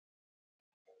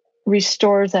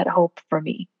restores that hope for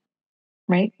me,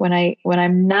 right? When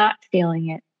I'm not feeling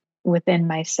it within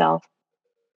myself,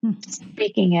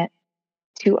 speaking it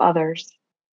to others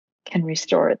can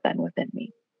restore it then within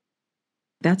me.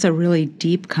 That's a really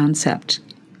deep concept.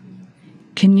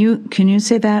 Can you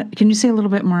say that? Can you say a little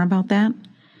bit more about that?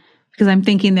 Because I'm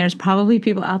thinking there's probably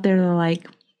people out there that are like,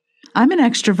 I'm an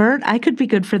extrovert. I could be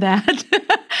good for that.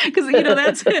 Because,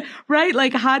 that's right.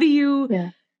 Like, how do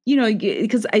you,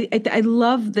 because I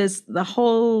love this, the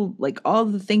whole, like all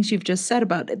the things you've just said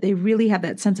about it. They really have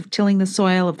that sense of tilling the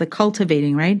soil, of the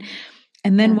cultivating, right?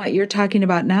 And then what you're talking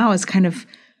about now is kind of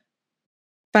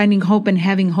finding hope and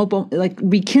having hope, like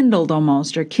rekindled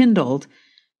almost, or kindled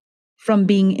from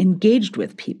being engaged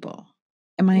with people.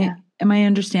 Am I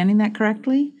understanding that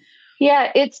correctly?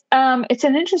 Yeah, it's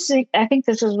an interesting, I think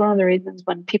this is one of the reasons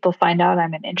when people find out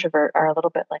I'm an introvert are a little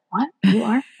bit like, what? You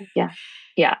are?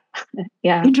 Yeah.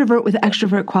 Introvert with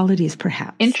extrovert qualities,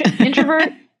 perhaps.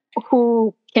 Introvert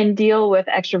who can deal with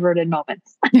extroverted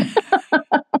moments.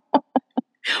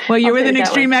 Well, you're with an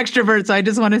extreme extrovert, so I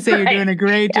just want to say you're doing a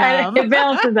great job. It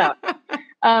balances out.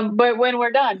 But when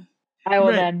we're done, I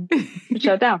will then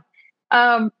shut down.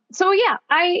 So yeah,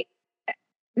 I,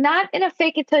 not in a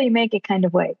fake it till you make it kind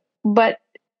of way, but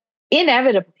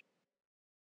inevitably,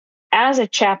 as a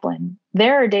chaplain,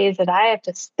 there are days that I have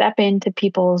to step into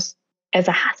people's, as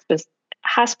a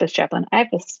hospice chaplain, I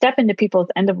have to step into people's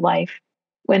end of life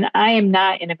when I am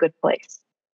not in a good place.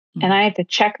 Mm-hmm. And I have to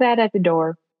check that at the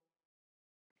door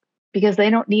because they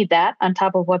don't need that on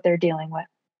top of what they're dealing with.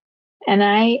 And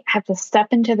I have to step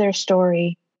into their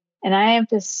story and I have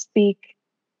to speak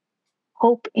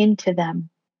hope into them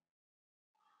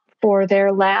for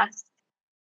their last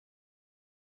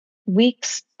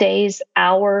weeks, days,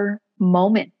 hour,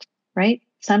 moment, right?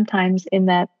 Sometimes in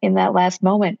that last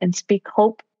moment, and speak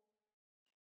hope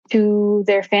to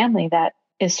their family that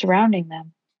is surrounding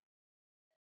them.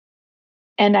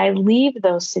 And I leave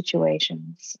those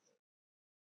situations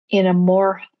in a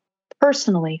more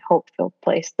personally hope-filled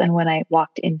place than when I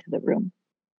walked into the room.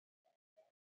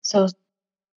 So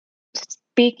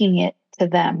speaking it to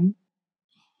them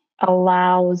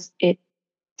allows it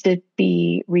to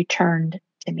be returned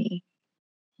to me.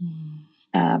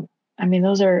 I mean,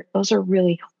 those are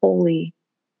really holy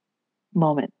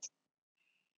moments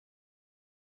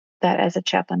that as a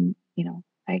chaplain, you know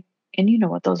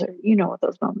what those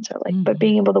moments are like, but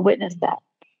being able to witness that,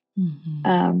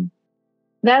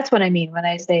 that's what I mean when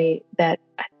I say that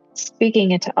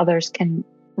speaking it to others can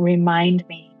remind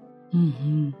me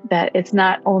that it's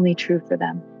not only true for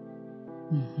them,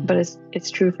 but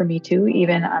it's true for me too,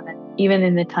 even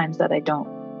in the times that I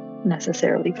don't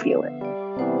necessarily feel it.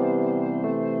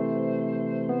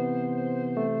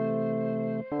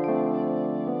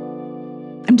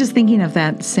 I'm just thinking of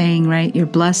that saying, right? You're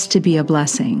blessed to be a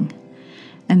blessing.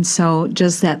 And so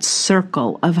just that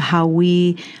circle of how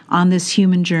we, on this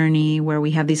human journey where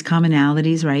we have these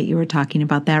commonalities, right? You were talking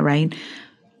about that, right?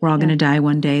 We're all going to die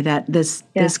one day. That this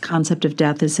concept of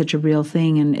death is such a real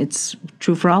thing, and it's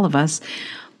true for all of us.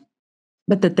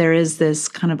 But that there is this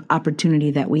kind of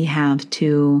opportunity that we have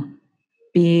to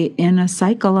be in a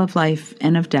cycle of life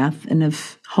and of death and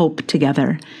of hope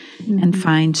together and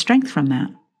find strength from that.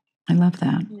 I love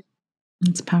that.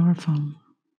 It's powerful.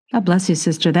 God bless you,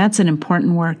 sister. That's an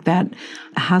important work, that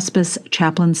hospice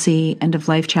chaplaincy,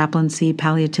 end-of-life chaplaincy,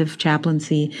 palliative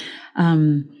chaplaincy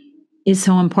is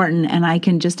so important. And I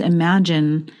can just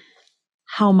imagine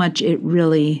how much it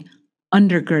really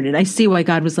undergirded. I see why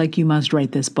God was like, you must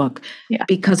write this book.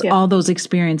 Because all those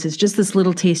experiences, just this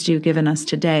little taste you've given us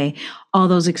today, all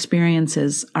those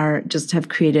experiences have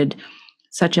created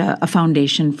such a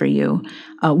foundation for you,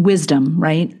 wisdom,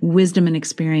 right? Wisdom and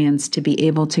experience to be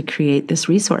able to create this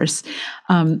resource.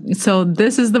 So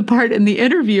this is the part in the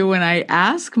interview when I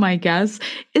ask my guests,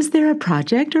 is there a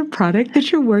project or product that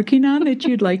you're working on that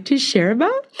you'd like to share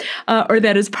about, or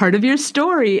that is part of your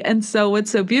story? And so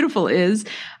what's so beautiful is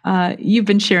you've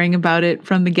been sharing about it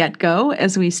from the get-go.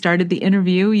 As we started the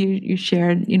interview, you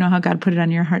shared, how God put it on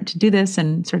your heart to do this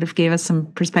and sort of gave us some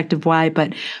perspective why,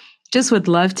 but just would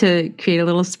love to create a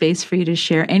little space for you to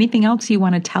share anything else you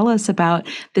want to tell us about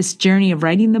this journey of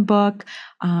writing the book,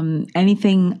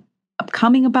 anything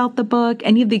upcoming about the book,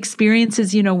 any of the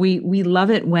experiences. We love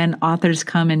it when authors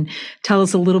come and tell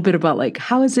us a little bit about, like,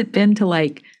 how has it been to,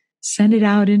 like, send it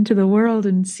out into the world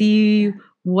and see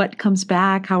what comes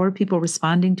back? How are people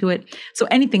responding to it? So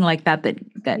anything like that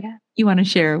you want to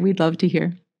share, we'd love to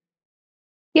hear.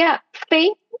 Yeah,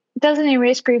 faith doesn't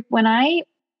erase grief. When I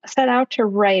set out to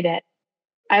write it,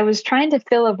 I was trying to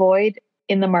fill a void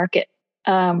in the market,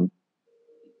 in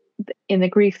the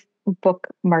grief book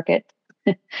market.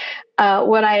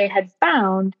 What I had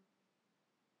found,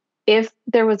 if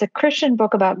there was a Christian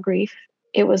book about grief,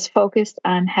 it was focused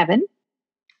on heaven,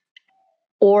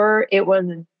 or it was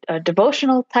a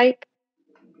devotional type,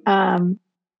 and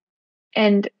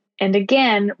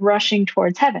again rushing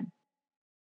towards heaven.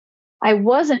 I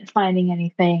wasn't finding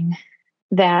anything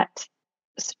that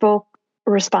spoke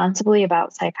responsibly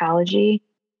about psychology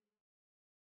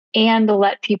and to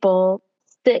let people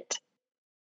sit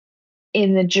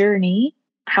in the journey,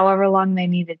 however long they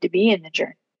needed to be in the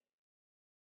journey,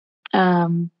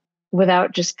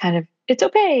 without just kind of, it's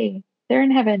okay, they're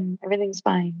in heaven, everything's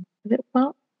fine.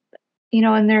 Well,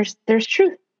 and there's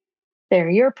truth there.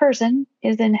 Your person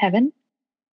is in heaven.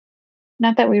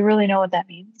 Not that we really know what that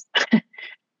means,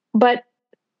 but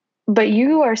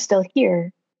you are still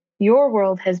here. Your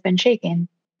world has been shaken,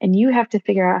 and you have to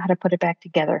figure out how to put it back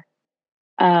together.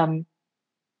 And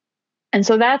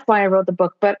so that's why I wrote the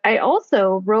book. But I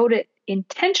also wrote it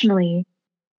intentionally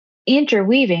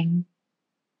interweaving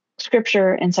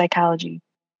scripture and psychology.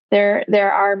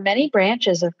 There are many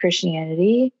branches of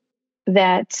Christianity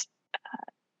that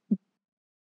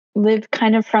live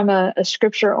kind of from a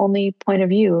scripture only point of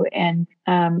view. And,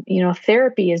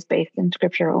 therapy is based in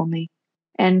scripture only.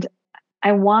 And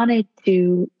I wanted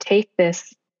to take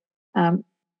this,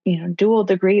 dual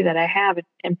degree that I have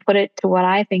and put it to what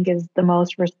I think is the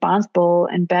most responsible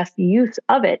and best use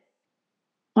of it,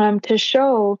 to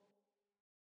show,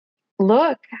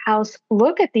 look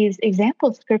at these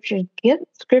examples scripture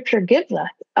gives us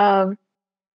of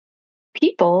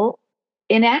people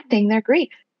enacting their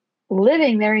grief,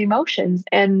 living their emotions,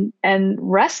 and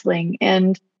wrestling.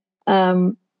 And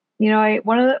one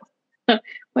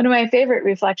of my favorite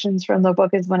reflections from the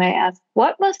book is when I asked,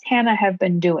 what must Hannah have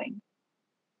been doing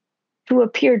to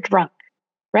appear drunk,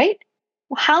 right?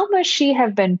 How must she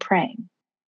have been praying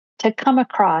to come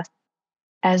across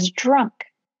as drunk?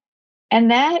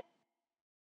 And that,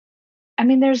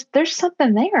 there's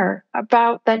something there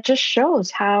about that just shows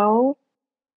how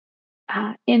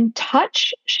in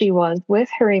touch she was with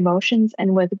her emotions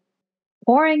and with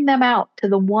pouring them out to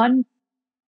the one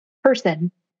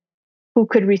person who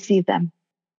could receive them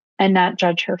and not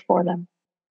judge her for them.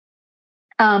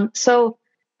 So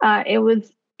it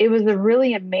was a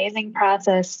really amazing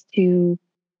process to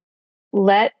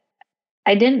I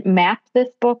didn't map this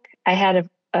book. I had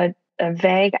a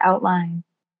vague outline,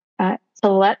 to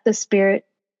let the Spirit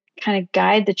kind of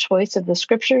guide the choice of the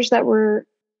scriptures that were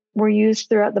used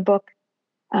throughout the book.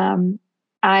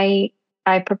 I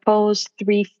proposed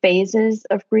 3 phases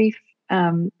of grief.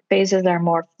 Phases are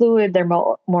more fluid, they're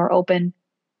more open.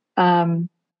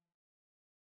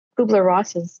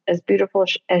 Kubler-Ross, as beautiful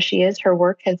as she is, her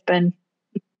work has been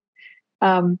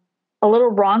a little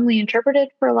wrongly interpreted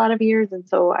for a lot of years, and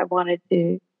so I wanted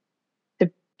to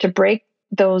break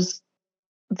those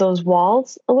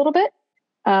walls a little bit.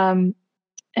 And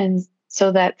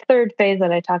so that third phase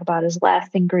that I talk about is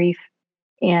lasting grief,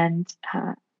 and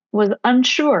was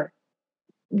unsure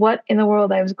what in the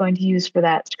world I was going to use for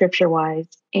that scripture-wise.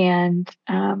 And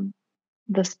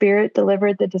the Spirit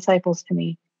delivered the disciples to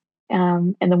me,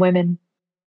 and the women.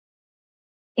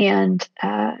 And,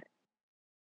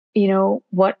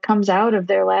 what comes out of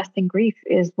their lasting grief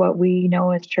is what we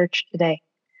know as church today.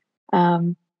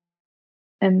 And,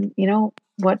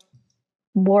 what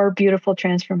more beautiful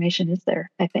transformation is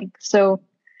there, I think. So,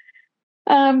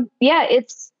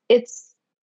 it's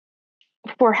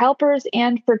for helpers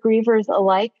and for grievers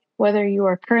alike, whether you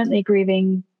are currently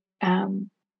grieving,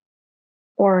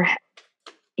 or,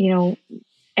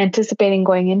 anticipating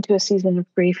going into a season of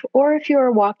grief, or if you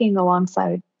are walking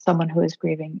alongside someone who is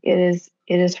grieving, it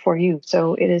is for you.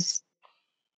 So it is,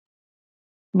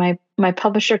 my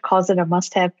publisher calls it a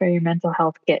must-have for your mental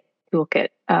health toolkit.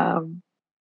 I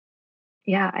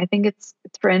think it's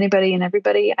for anybody and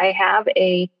everybody. I have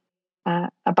a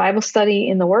Bible study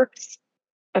in the works,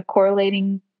 a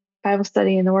correlating Bible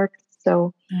study in the works.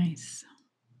 So nice.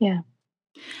 Yeah.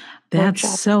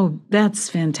 That's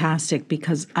fantastic,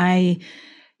 because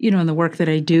in the work that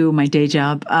I do, my day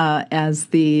job, as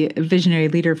the visionary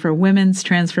leader for women's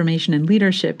transformation and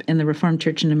leadership in the Reformed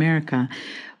Church in America,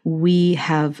 we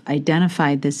have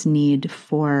identified this need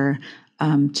for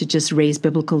to just raise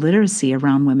biblical literacy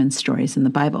around women's stories in the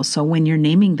Bible. So when you're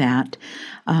naming that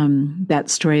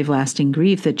story of lasting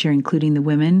grief, that you're including the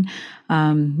women,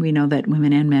 we know that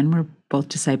women and men were both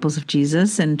disciples of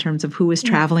Jesus in terms of who was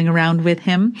traveling around with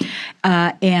him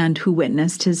and who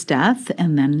witnessed his death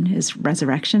and then his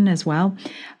resurrection as well.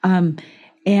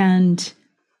 And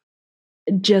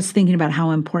just thinking about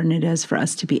how important it is for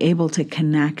us to be able to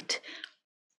connect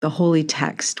the holy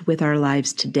text with our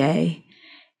lives today.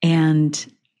 And,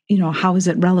 how is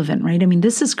it relevant, right? I mean,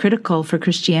 this is critical for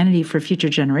Christianity for future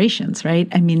generations, right?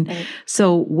 I mean, right.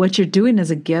 So what you're doing is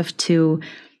a gift to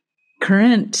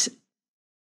current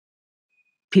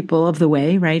people of the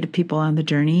way, right? People on the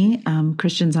journey,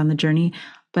 Christians on the journey,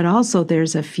 but also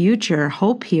there's a future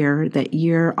hope here that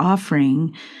you're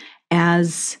offering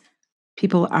as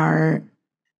people are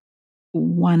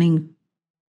wanting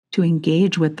to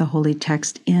engage with the holy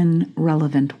text in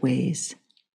relevant ways.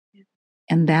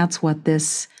 And that's what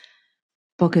this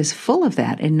book is full of,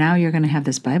 that. And now you're going to have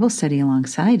this Bible study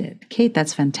alongside it. Kate,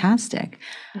 that's fantastic.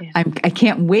 Yeah. I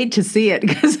can't wait to see it,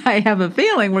 because I have a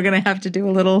feeling we're going to have to do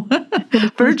a little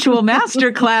virtual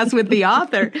masterclass with the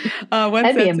author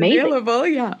once that's available.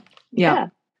 Yeah.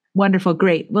 Wonderful.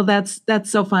 Great. Well, that's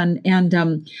so fun.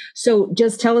 And so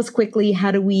just tell us quickly,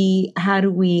 how do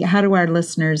our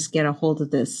listeners get a hold of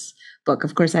this book?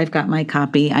 Of course, I've got my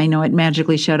copy. I know it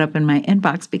magically showed up in my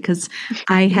inbox because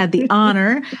I had the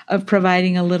honor of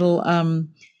providing a little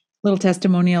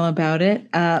testimonial about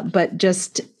it. But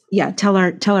just, tell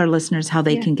our listeners how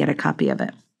they can get a copy of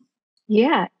it.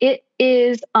 Yeah, it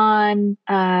is on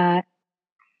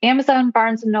Amazon,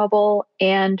 Barnes & Noble,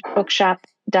 and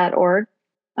bookshop.org.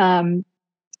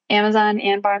 Amazon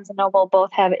and Barnes & Noble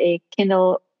both have a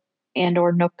Kindle and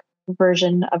or Nook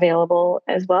version available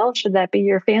as well, should that be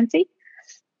your fancy.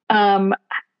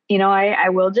 I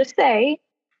will just say,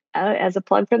 as a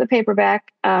plug for the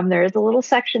paperback, there is a little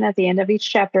section at the end of each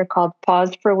chapter called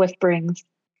Pause for Whisperings,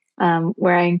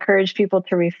 where I encourage people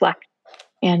to reflect.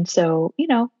 And so,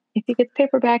 if you get the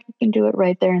paperback, you can do it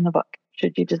right there in the book,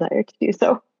 should you desire to do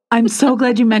so. I'm so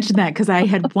glad you mentioned that, because I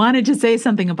had wanted to say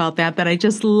something about that, but I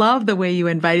just love the way you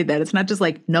invited that. It's not just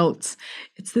like notes.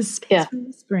 It's this space for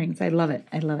whisperings. I love it.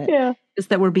 Yeah. It's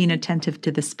that we're being attentive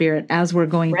to the Spirit as we're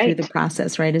going through the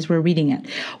process, right? As we're reading it.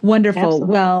 Wonderful. Absolutely.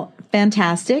 Well,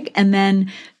 fantastic. And then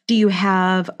do you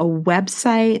have a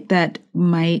website that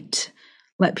might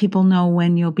let people know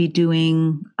when you'll be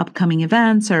doing upcoming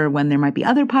events, or when there might be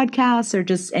other podcasts, or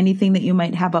just anything that you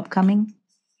might have upcoming?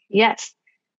 Yes.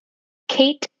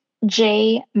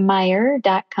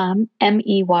 KateJMeyer.com,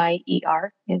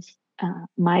 Meyer is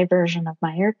my version of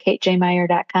Meyer,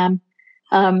 KateJMeyer.com.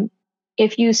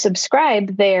 If you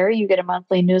subscribe there, you get a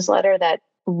monthly newsletter that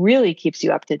really keeps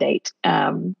you up to date.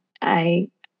 I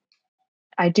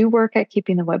do work at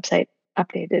keeping the website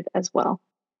updated as well.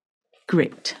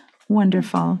 Great.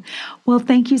 Wonderful. Well,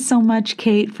 thank you so much,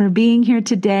 Kate, for being here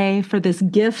today, for this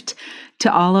gift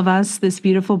to all of us, this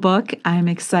beautiful book. I'm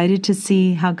excited to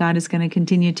see how God is going to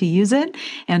continue to use it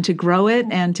and to grow it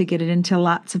and to get it into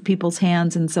lots of people's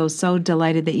hands. And so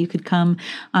delighted that you could come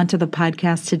onto the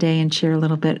podcast today and share a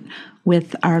little bit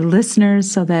with our listeners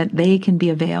so that they can be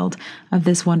availed of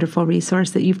this wonderful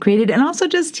resource that you've created, and also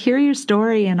just hear your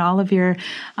story and all of your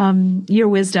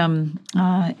wisdom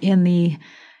in the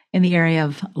area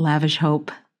of lavish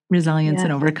hope, resilience,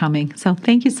 and overcoming. So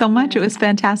thank you so much. It was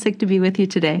fantastic to be with you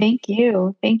today. Thank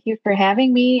you. Thank you for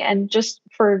having me, and just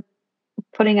for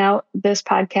putting out this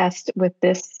podcast with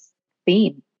this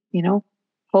theme,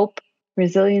 hope,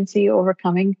 resiliency,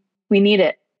 overcoming. We need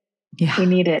it. Yeah. We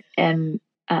need it. And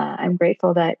I'm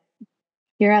grateful that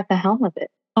you're at the helm of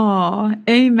it. Oh,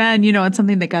 amen. It's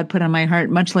something that God put on my heart,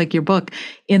 much like your book,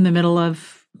 in the middle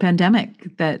of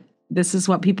pandemic, that this is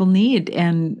what people need.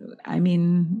 And I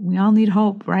mean, we all need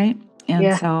hope, right?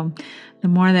 And so the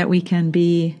more that we can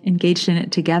be engaged in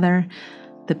it together,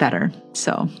 the better.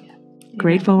 So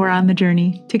grateful we're on the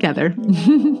journey together.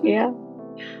 Yeah.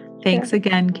 Thanks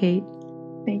again, Kate.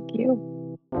 Thank you.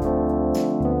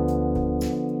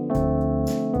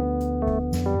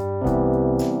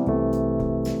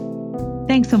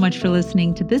 Thanks so much for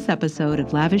listening to this episode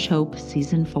of Lavish Hope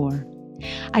Season 4.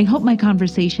 I hope my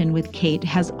conversation with Kate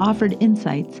has offered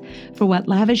insights for what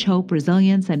lavish hope,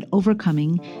 resilience, and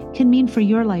overcoming can mean for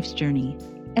your life's journey,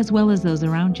 as well as those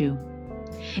around you.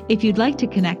 If you'd like to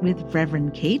connect with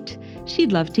Reverend Kate,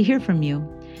 she'd love to hear from you.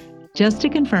 Just to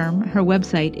confirm, her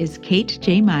website is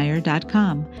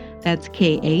katejmeyer.com. That's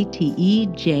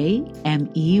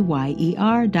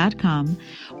KateJMeyer.com,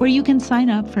 where you can sign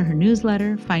up for her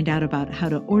newsletter, find out about how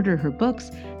to order her books,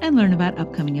 and learn about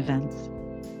upcoming events.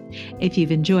 If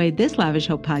you've enjoyed this Lavish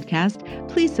Hope podcast,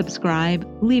 please subscribe,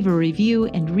 leave a review,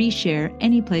 and reshare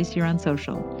any place you're on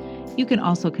social. You can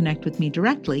also connect with me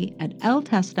directly at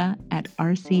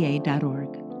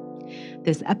ltesta@rca.org.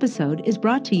 This episode is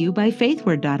brought to you by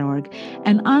faithword.org,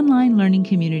 an online learning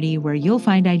community where you'll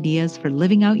find ideas for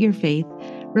living out your faith,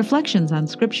 reflections on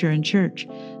Scripture and church,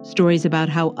 stories about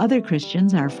how other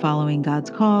Christians are following God's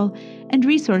call, and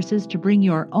resources to bring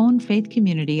your own faith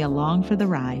community along for the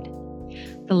ride.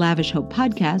 The Lavish Hope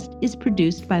podcast is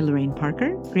produced by Lorraine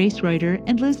Parker, Grace Reuter,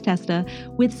 and Liz Testa,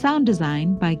 with sound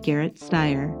design by Garrett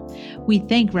Steyer. We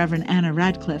thank Reverend Anna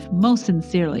Radcliffe most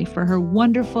sincerely for her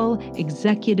wonderful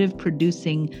executive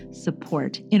producing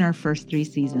support in our first 3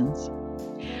 seasons.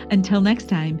 Until next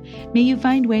time, may you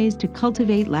find ways to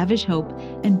cultivate lavish hope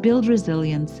and build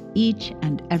resilience each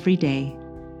and every day.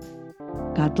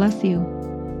 God bless you.